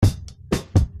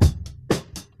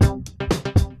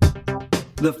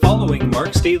The following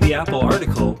Mark's Daily Apple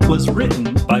article was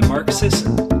written by Mark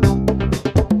Sisson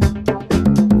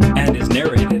and is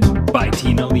narrated by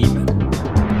Tina Leaman.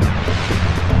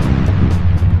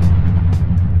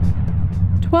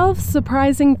 12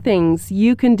 surprising things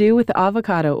you can do with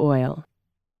avocado oil.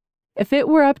 If it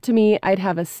were up to me, I'd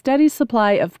have a steady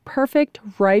supply of perfect,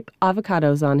 ripe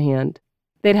avocados on hand.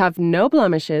 They'd have no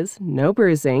blemishes, no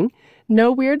bruising,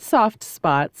 no weird soft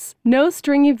spots, no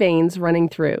stringy veins running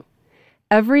through.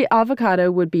 Every avocado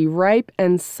would be ripe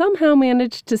and somehow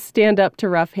manage to stand up to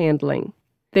rough handling.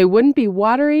 They wouldn't be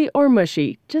watery or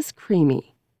mushy, just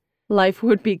creamy. Life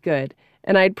would be good,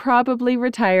 and I'd probably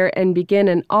retire and begin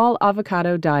an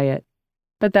all-avocado diet.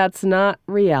 But that's not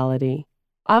reality.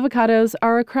 Avocados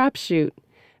are a crapshoot.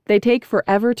 They take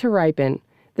forever to ripen.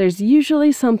 There's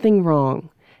usually something wrong.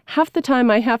 Half the time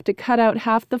I have to cut out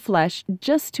half the flesh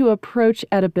just to approach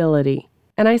edibility.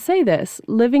 And I say this,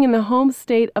 living in the home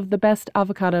state of the best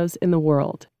avocados in the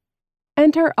world.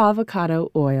 Enter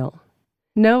avocado oil.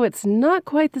 No, it's not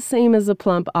quite the same as a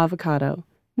plump avocado.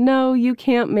 No, you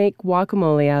can't make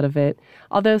guacamole out of it,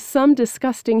 although some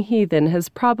disgusting heathen has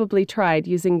probably tried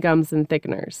using gums and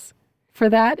thickeners. For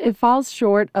that, it falls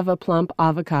short of a plump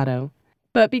avocado.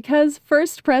 But because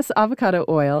first-press avocado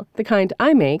oil, the kind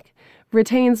I make,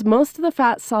 retains most of the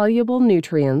fat-soluble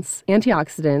nutrients,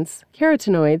 antioxidants,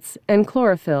 carotenoids, and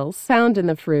chlorophylls found in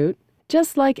the fruit,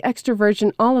 just like extra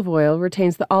virgin olive oil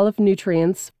retains the olive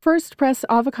nutrients, first-press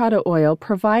avocado oil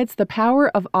provides the power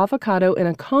of avocado in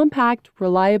a compact,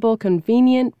 reliable,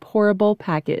 convenient, pourable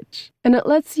package. And it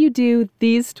lets you do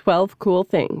these 12 cool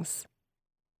things.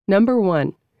 Number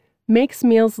 1. Makes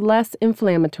meals less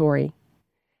inflammatory.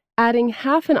 Adding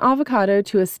half an avocado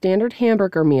to a standard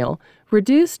hamburger meal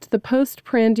reduced the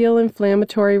postprandial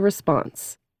inflammatory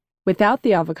response. Without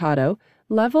the avocado,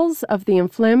 levels of the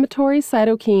inflammatory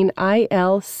cytokine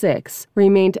IL-6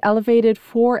 remained elevated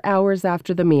 4 hours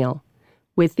after the meal.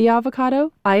 With the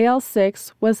avocado,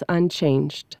 IL-6 was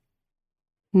unchanged.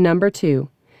 Number 2.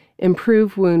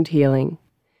 Improve wound healing.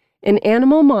 In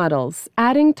animal models,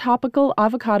 adding topical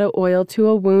avocado oil to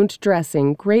a wound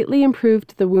dressing greatly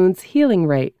improved the wound's healing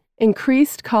rate,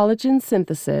 increased collagen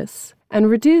synthesis, and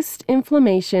reduced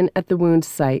inflammation at the wound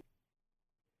site.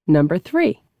 Number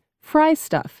 3. Fry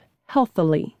stuff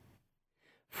healthily.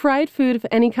 Fried food of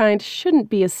any kind shouldn't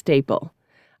be a staple.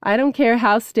 I don't care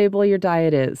how stable your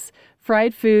diet is.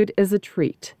 Fried food is a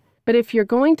treat. But if you're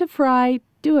going to fry,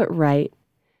 do it right.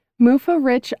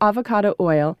 Mufa-rich avocado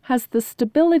oil has the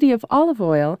stability of olive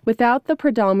oil without the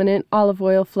predominant olive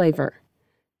oil flavor.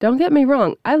 Don't get me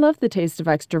wrong, I love the taste of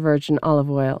extra virgin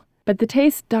olive oil, but the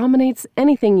taste dominates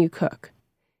anything you cook.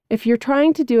 If you're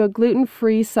trying to do a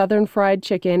gluten-free southern fried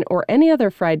chicken or any other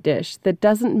fried dish that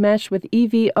doesn't mesh with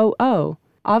EVOO,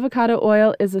 avocado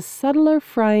oil is a subtler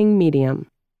frying medium.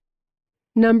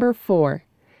 Number 4.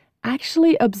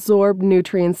 Actually absorb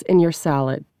nutrients in your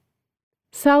salad.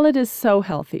 Salad is so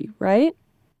healthy, right?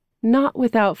 Not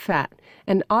without fat,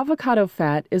 and avocado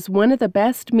fat is one of the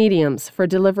best mediums for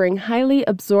delivering highly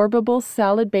absorbable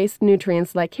salad-based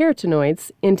nutrients like carotenoids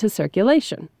into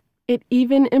circulation. It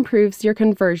even improves your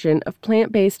conversion of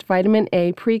plant-based vitamin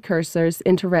A precursors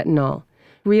into retinol,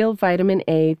 real vitamin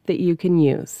A that you can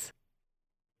use.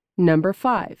 Number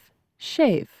 5.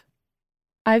 Shave.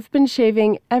 I've been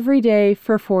shaving every day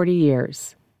for 40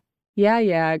 years.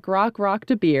 Yeah, grok rocked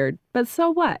a beard, but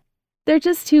so what? They're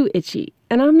just too itchy,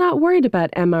 and I'm not worried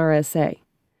about MRSA.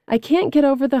 I can't get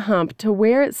over the hump to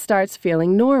where it starts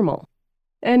feeling normal.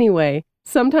 Anyway,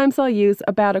 sometimes I'll use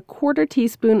about a quarter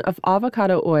teaspoon of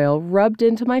avocado oil rubbed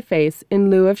into my face in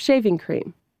lieu of shaving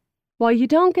cream. While you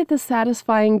don't get the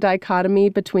satisfying dichotomy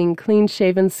between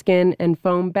clean-shaven skin and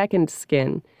foam-beckoned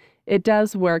skin, it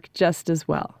does work just as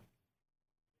well.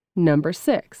 Number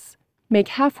 6. Make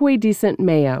halfway decent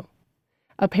mayo.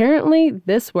 Apparently,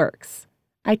 this works.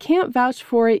 I can't vouch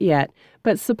for it yet,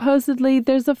 but supposedly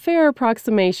there's a fair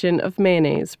approximation of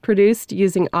mayonnaise produced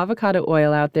using avocado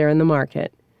oil out there in the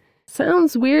market.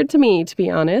 Sounds weird to me, to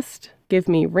be honest. Give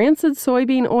me rancid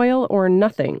soybean oil or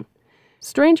nothing.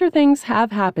 Stranger things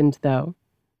have happened, though.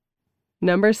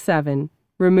 Number 7.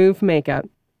 Remove makeup.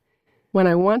 When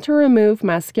I want to remove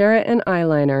mascara and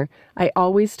eyeliner, I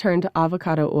always turn to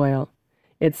avocado oil.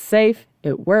 It's safe,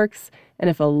 it works, and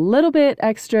if a little bit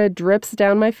extra drips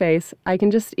down my face, I can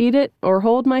just eat it or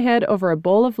hold my head over a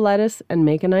bowl of lettuce and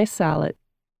make a nice salad.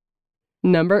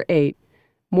 Number 8.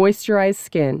 Moisturize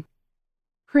skin.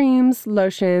 Creams,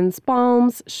 lotions,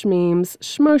 balms, schmeams,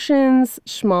 schmotions,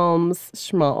 schmalms,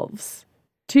 schmalvs.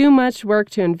 Too much work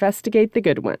to investigate the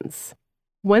good ones.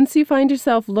 Once you find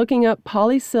yourself looking up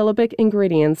polysyllabic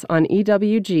ingredients on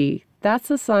EWG, that's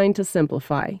a sign to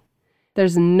simplify.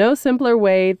 There's no simpler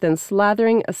way than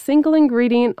slathering a single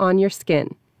ingredient on your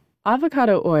skin.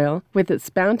 Avocado oil, with its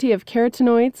bounty of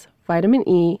carotenoids, vitamin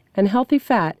E, and healthy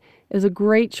fat, is a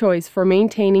great choice for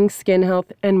maintaining skin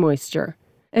health and moisture.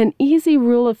 An easy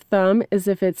rule of thumb is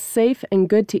if it's safe and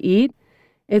good to eat,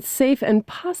 it's safe and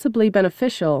possibly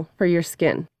beneficial for your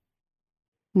skin.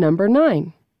 Number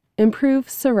 9. Improve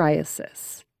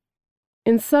psoriasis.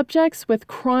 In subjects with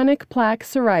chronic plaque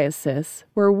psoriasis,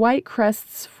 where white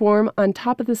crusts form on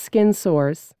top of the skin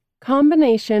sores,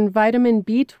 combination vitamin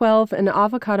B12 and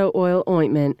avocado oil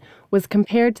ointment was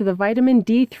compared to the vitamin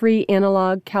D3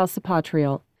 analog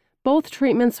calcipotriol. Both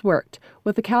treatments worked,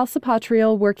 with the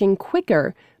calcipotriol working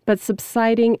quicker but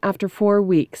subsiding after 4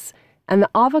 weeks, and the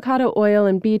avocado oil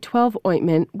and B12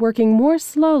 ointment working more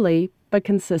slowly but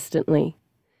consistently.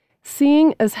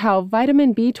 Seeing as how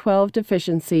vitamin B12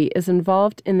 deficiency is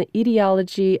involved in the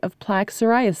etiology of plaque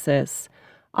psoriasis,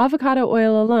 avocado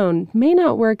oil alone may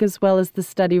not work as well as the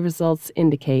study results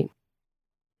indicate.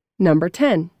 Number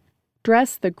 10.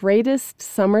 Dress the greatest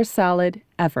summer salad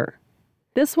ever.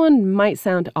 This one might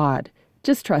sound odd.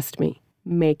 Just trust me.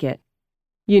 Make it.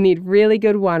 You need really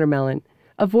good watermelon.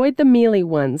 Avoid the mealy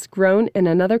ones grown in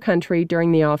another country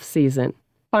during the off-season.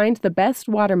 Find the best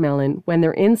watermelon when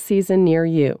they're in season near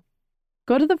you.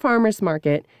 Go to the farmer's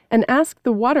market and ask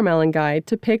the watermelon guy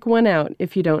to pick one out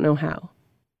if you don't know how.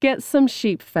 Get some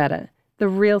sheep feta, the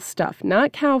real stuff,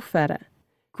 not cow feta.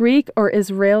 Greek or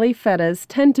Israeli fetas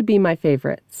tend to be my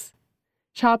favorites.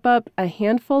 Chop up a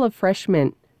handful of fresh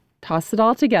mint, toss it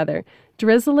all together,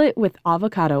 drizzle it with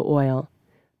avocado oil.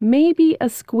 Maybe a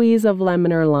squeeze of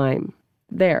lemon or lime.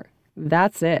 There,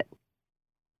 that's it.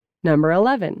 Number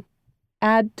 11.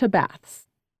 Add to baths.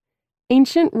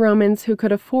 Ancient Romans who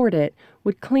could afford it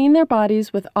would clean their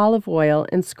bodies with olive oil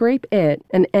and scrape it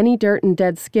and any dirt and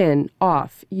dead skin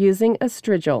off using a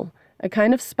strigil, a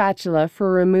kind of spatula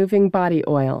for removing body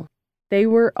oil. They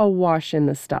were awash in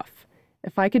the stuff.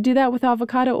 If I could do that with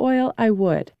avocado oil, I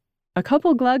would. A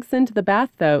couple glugs into the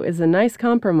bath, though, is a nice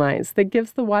compromise that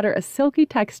gives the water a silky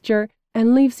texture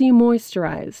and leaves you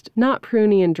moisturized, not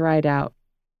pruny and dried out.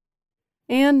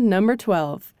 And number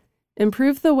 12.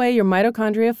 Improve the way your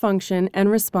mitochondria function and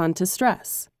respond to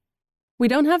stress. We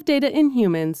don't have data in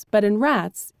humans, but in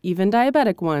rats, even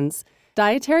diabetic ones,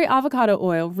 dietary avocado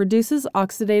oil reduces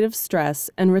oxidative stress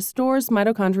and restores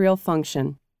mitochondrial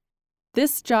function.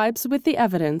 This jibes with the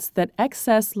evidence that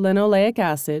excess linoleic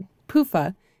acid,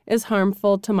 PUFA, is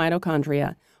harmful to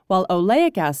mitochondria, while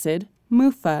oleic acid,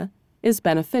 MUFA, is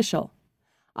beneficial.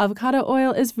 Avocado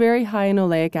oil is very high in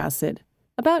oleic acid,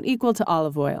 about equal to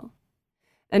olive oil.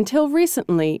 Until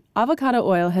recently, avocado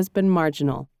oil has been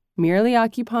marginal, merely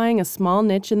occupying a small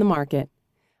niche in the market.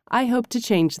 I hope to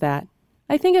change that.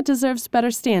 I think it deserves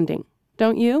better standing,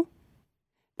 don't you?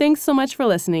 Thanks so much for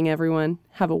listening, everyone.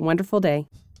 Have a wonderful day.